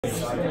It's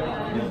really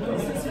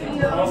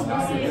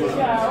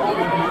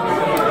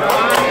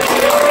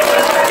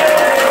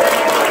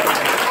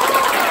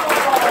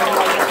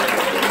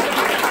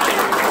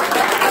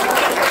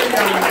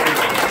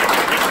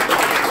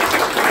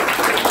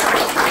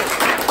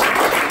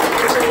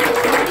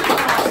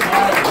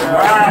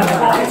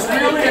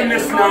a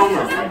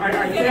misnomer.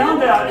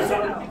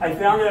 I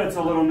found out it's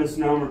a little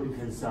misnomer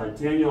because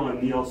Daniel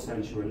and Neil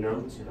sent you a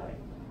note today,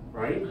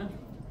 right?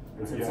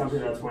 And said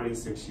something about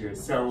 26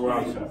 years. So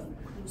I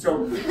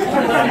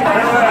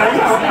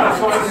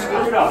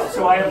screwed up.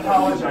 So I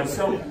apologize.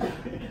 So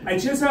I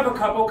just have a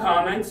couple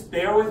comments.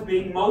 Bear with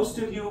me. Most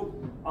of you,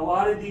 a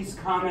lot of these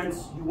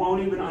comments you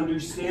won't even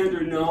understand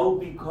or know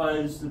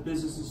because the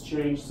business has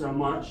changed so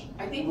much.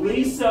 I think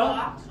Lisa.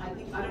 I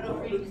don't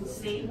know if Rita can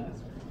see.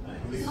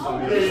 So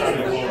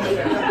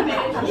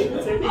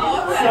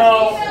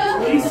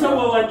Lisa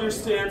will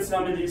understand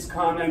some of these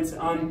comments.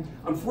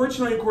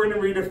 Unfortunately, Gordon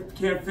and Rita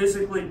can't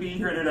physically be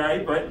here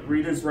today, but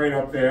Rita's right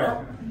up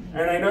there.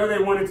 And I know they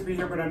wanted to be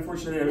here, but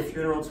unfortunately they had a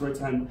funeral to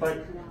attend.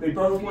 But they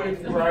both want to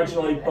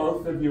congratulate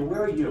both of you.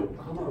 Where are you?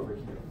 Come over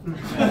here.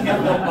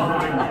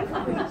 Behind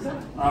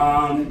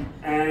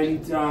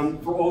me.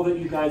 For all that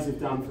you guys have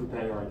done for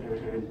Bayard.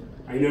 And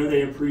I know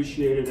they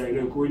appreciate it. I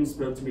know Gordon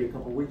spoke to me a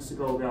couple weeks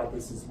ago about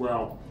this as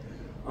well.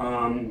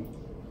 And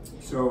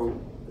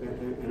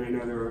I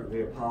know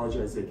they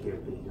apologize they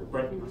can't be here.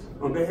 But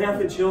on behalf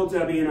of Jill,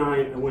 Debbie, and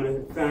I want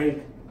to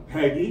thank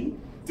Peggy,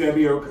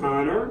 Debbie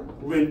O'Connor,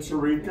 Lynn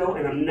Tirico,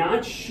 and I'm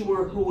not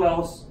sure who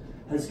else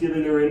has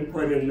given their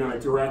input and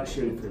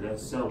direction for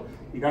this. So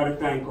you got to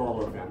thank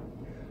all of them.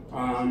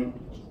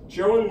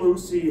 Joe and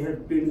Lucy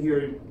have been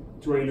here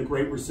during the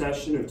Great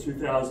Recession of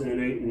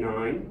 2008 and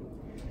 9.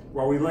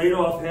 While we laid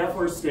off half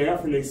our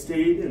staff and they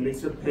stayed and they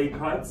took pay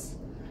cuts,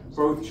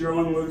 both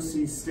Joe and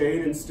Lucy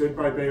stayed and stood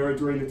by Bayard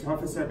during the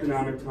toughest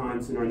economic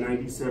times in our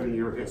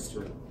 97-year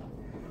history.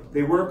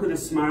 They worked with a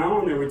smile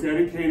and they were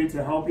dedicated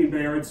to helping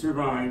Bayard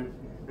survive,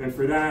 and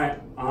for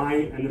that,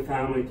 I and the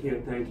family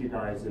can't thank you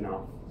guys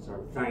enough.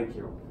 So thank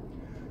you.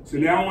 So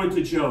now on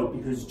to Joe,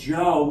 because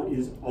Joe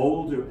is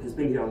older, has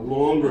been here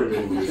longer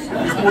than Lucy. He's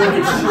more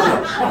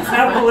mature. It's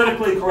not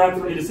politically correct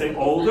for me to say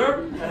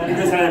older,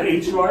 because I have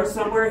HR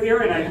somewhere here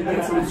and I can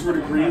get some sort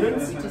of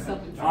grievance.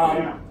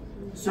 Yeah,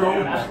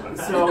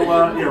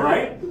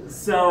 right?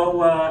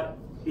 So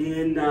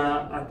in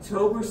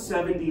October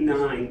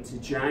 '79 to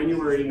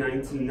January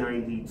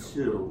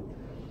 1992,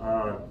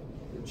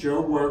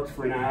 Joe worked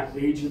for an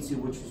agency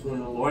which was one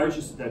of the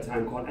largest at that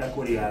time, called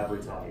Equity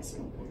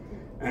Advertising.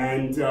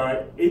 And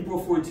April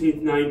 14th,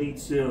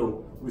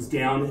 '92 was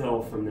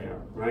downhill from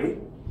there, right?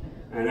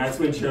 And that's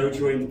when Joe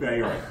joined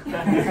Bayard.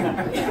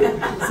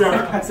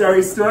 so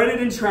he started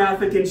in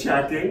traffic and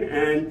checking,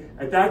 and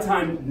at that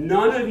time,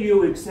 none of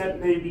you except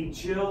maybe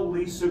Jill,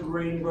 Lisa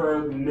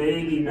Greenberg,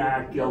 maybe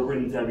Matt Gilbert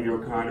and Debbie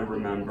O'Connor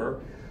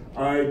remember.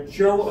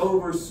 Joe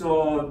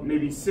oversaw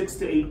maybe 6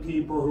 to 8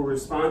 people who were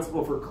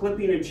responsible for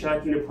clipping and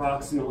checking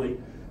approximately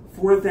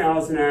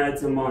 4,000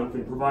 ads a month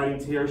and providing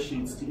tear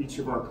sheets to each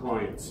of our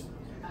clients.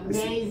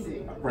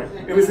 Amazing. Right.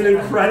 It was an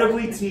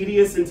incredibly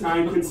tedious and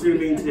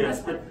time-consuming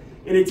task. But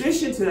in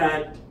addition to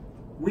that,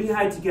 we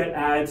had to get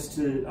ads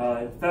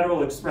to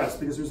Federal Express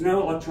because there's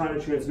no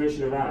electronic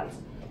transmission of ads.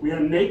 We had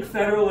to make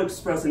Federal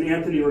Express, and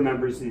Anthony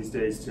remembers these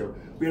days too.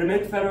 We had to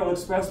make Federal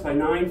Express by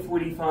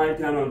 9:45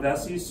 down on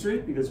Vesey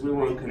Street because we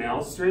were on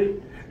Canal Street.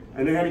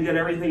 And they had to get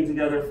everything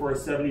together for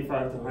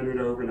 75 to 100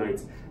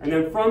 overnights. And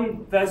then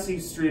from Vesey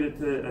Street at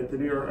the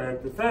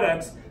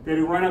FedEx, they had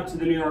to run up to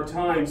the New York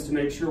Times to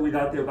make sure we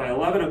got there by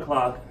 11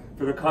 o'clock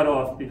for the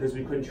cutoff because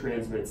we couldn't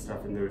transmit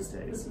stuff in those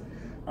days.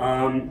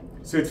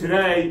 So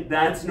today,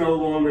 that's no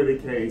longer the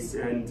case.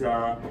 And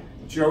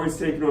Joe has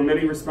taken on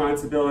many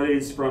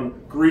responsibilities, from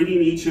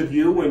greeting each of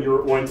you when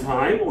you're on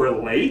time or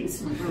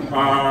late,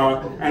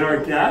 and our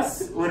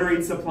guests,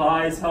 ordering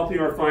supplies, helping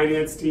our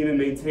finance team in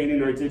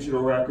maintaining our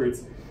digital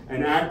records,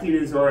 and acting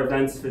as our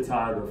events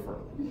photographer.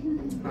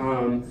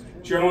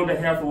 Joe, on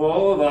behalf of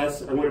all of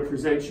us, I want to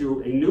present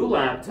you a new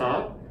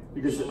laptop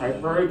because I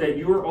heard that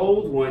your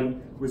old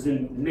one was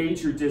in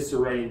major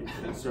disarray,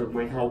 so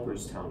my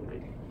helpers tell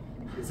me.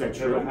 Is that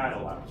true? Never had a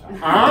laptop.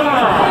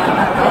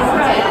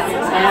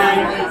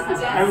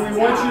 And we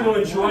want you to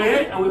enjoy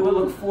it, and we will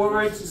look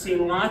forward to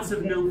seeing lots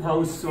of new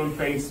posts on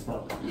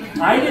Facebook.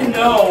 I didn't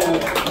know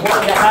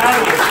what you had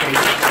on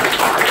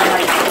Facebook, and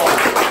I saw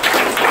it.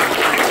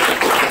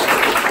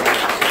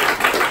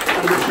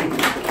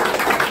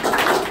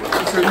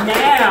 So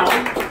now,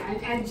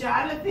 and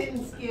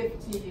Jonathan's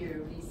gift to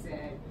you, he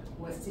said,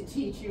 was to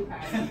teach you how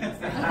to use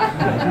it.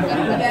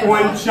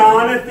 on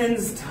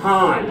Jonathan's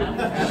time,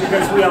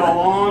 because we have a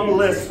long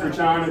list for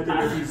Jonathan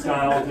if he's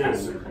dialed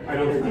in. I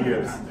don't think he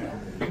is.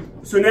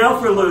 So now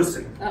for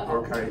Lucy.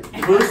 Okay,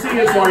 Lucy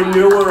is our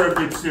newer of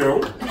the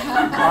two.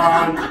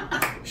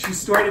 She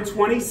started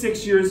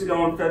 26 years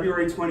ago on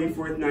February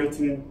 24th,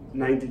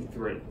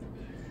 1993.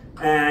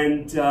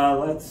 And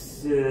let's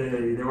see,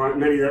 there aren't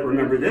many that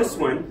remember this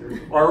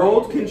one. Our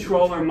old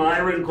controller,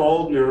 Myron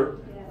Goldner,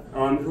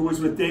 who was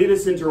with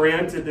Davis and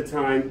Durant at the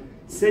time,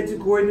 said to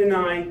Gordon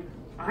and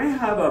I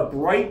have a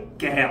bright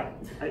gal.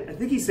 I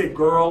think he said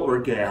girl or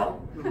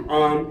gal.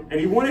 And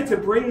he wanted to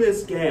bring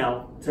this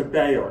gal to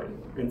Bayard.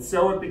 And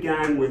so it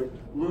began with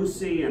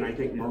Lucy and I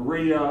think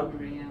Maria.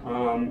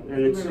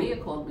 Maria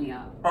called me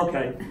up.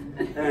 Okay.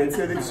 And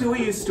so the two of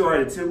you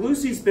started. So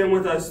Lucy's been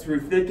with us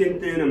through thick and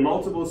thin and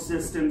multiple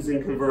systems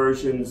and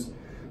conversions,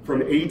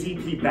 from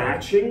ADP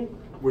batching,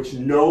 which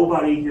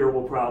nobody here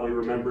will probably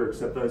remember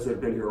except those that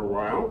have been here a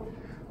while.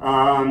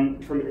 From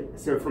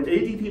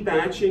ADP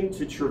batching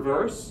to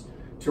Traverse,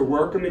 to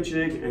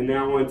Workamajig, and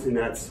now on to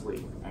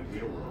NetSuite.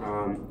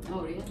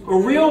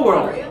 Real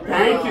World.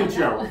 Thank you,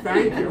 Joe.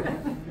 Thank you.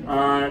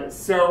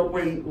 So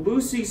when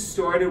Lucy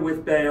started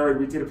with Bayard,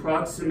 we did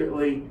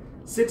approximately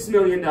 $6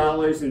 million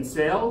in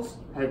sales,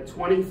 had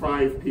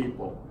 25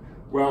 people.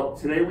 Well,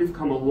 today we've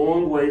come a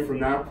long way from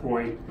that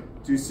point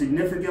to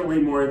significantly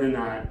more than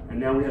that, and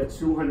now we have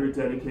 200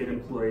 dedicated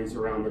employees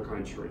around the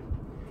country.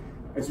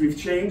 As we've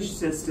changed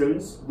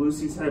systems,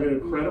 Lucy's had an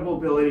incredible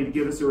ability to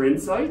give us her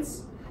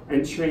insights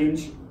and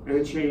change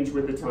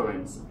with the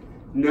times.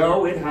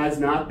 No, it has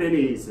not been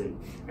easy.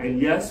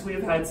 And yes,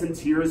 we've had some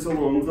tears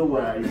along the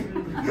way.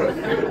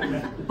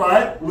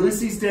 But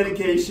Lucy's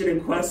dedication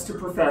and quest to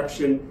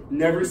perfection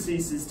never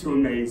ceases to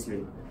amaze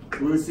me.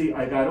 Lucy,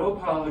 I got to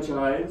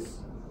apologize.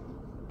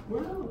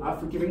 Well, not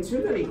for giving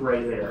too many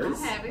gray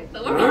hairs. I have it.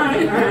 All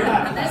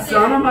right.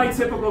 Some of my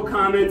typical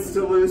comments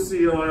to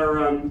Lucy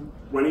are,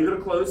 when are you going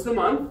to close the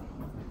month?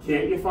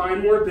 Can't you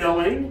find more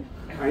billing?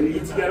 I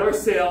need to get our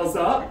sales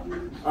up.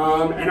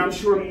 And I'm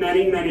sure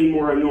many, many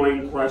more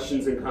annoying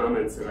questions and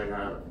comments that I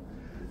have.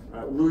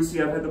 Lucy,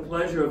 I've had the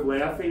pleasure of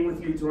laughing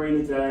with you during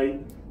the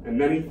day and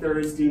many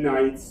Thursday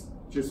nights,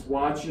 just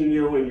watching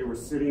you and you were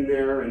sitting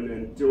there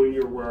and doing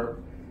your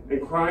work, and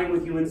crying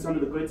with you in some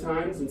of the good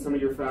times and some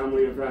of your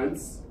family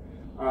events.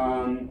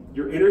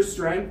 Your inner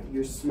strength,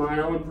 your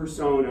smile and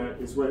persona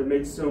is what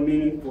makes so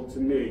meaningful to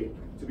me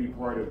to be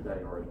part of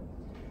Bayard.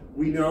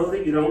 We know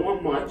that you don't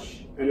want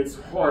much, and it's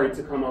hard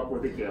to come up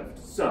with a gift.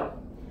 So,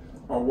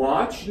 a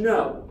watch?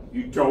 No,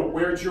 you don't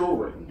wear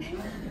jewelry.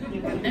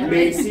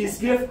 Macy's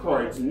gift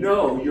cards?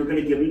 No, you're going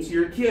to give them to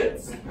your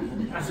kids.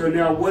 So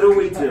now what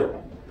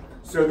do?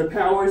 So the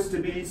powers to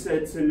be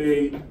said to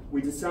me,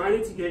 we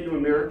decided to get you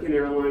American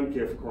Airlines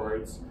gift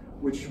cards,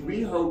 which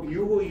we hope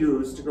you will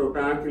use to go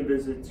back and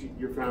visit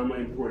your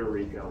family in Puerto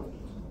Rico.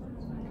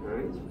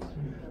 Okay?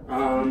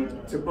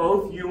 To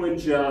both you and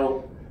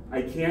Joe,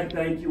 I can't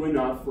thank you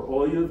enough for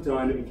all you have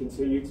done and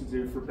continue to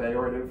do for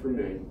Bayard and for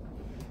me.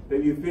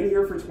 That you've been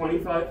here for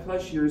 25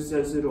 plus years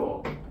says it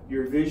all.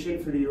 Your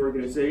vision for the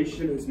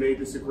organization has made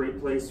this a great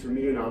place for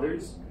me and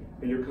others,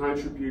 and your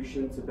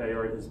contribution to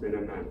Bayard has been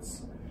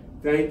immense.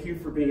 Thank you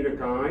for being a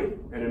guide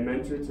and a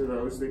mentor to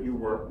those that you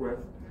work with.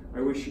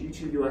 I wish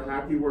each of you a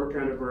happy work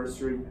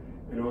anniversary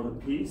and all the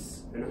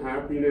peace and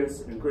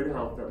happiness and good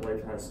health that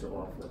life has to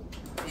offer.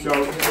 So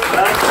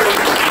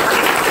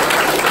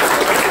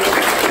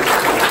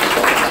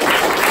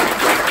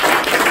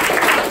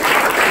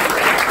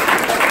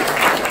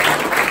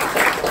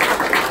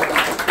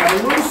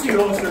Lucy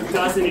also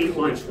doesn't eat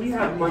lunch. We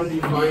have Monday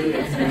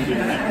finance meeting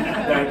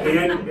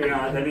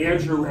that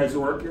Andrew has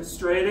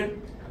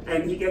orchestrated,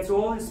 and he gets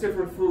all his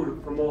different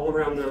food from all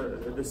around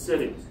the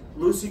city.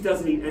 Lucy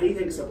doesn't eat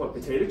anything except what,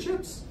 potato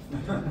chips?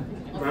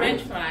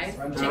 Right? French fries,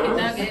 chicken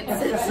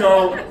nuggets.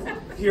 So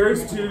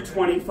here's to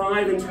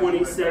 25 and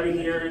 27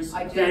 years.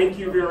 Thank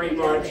you very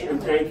much,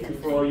 and thank you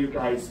for all you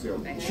guys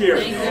do.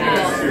 Cheers.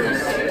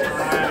 Cheers.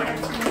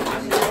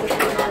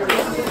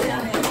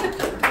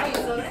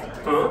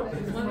 Huh?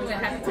 When we were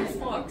having 2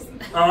 forks.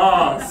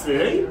 Ah,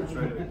 see?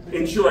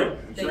 Enjoy.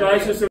 You guys are so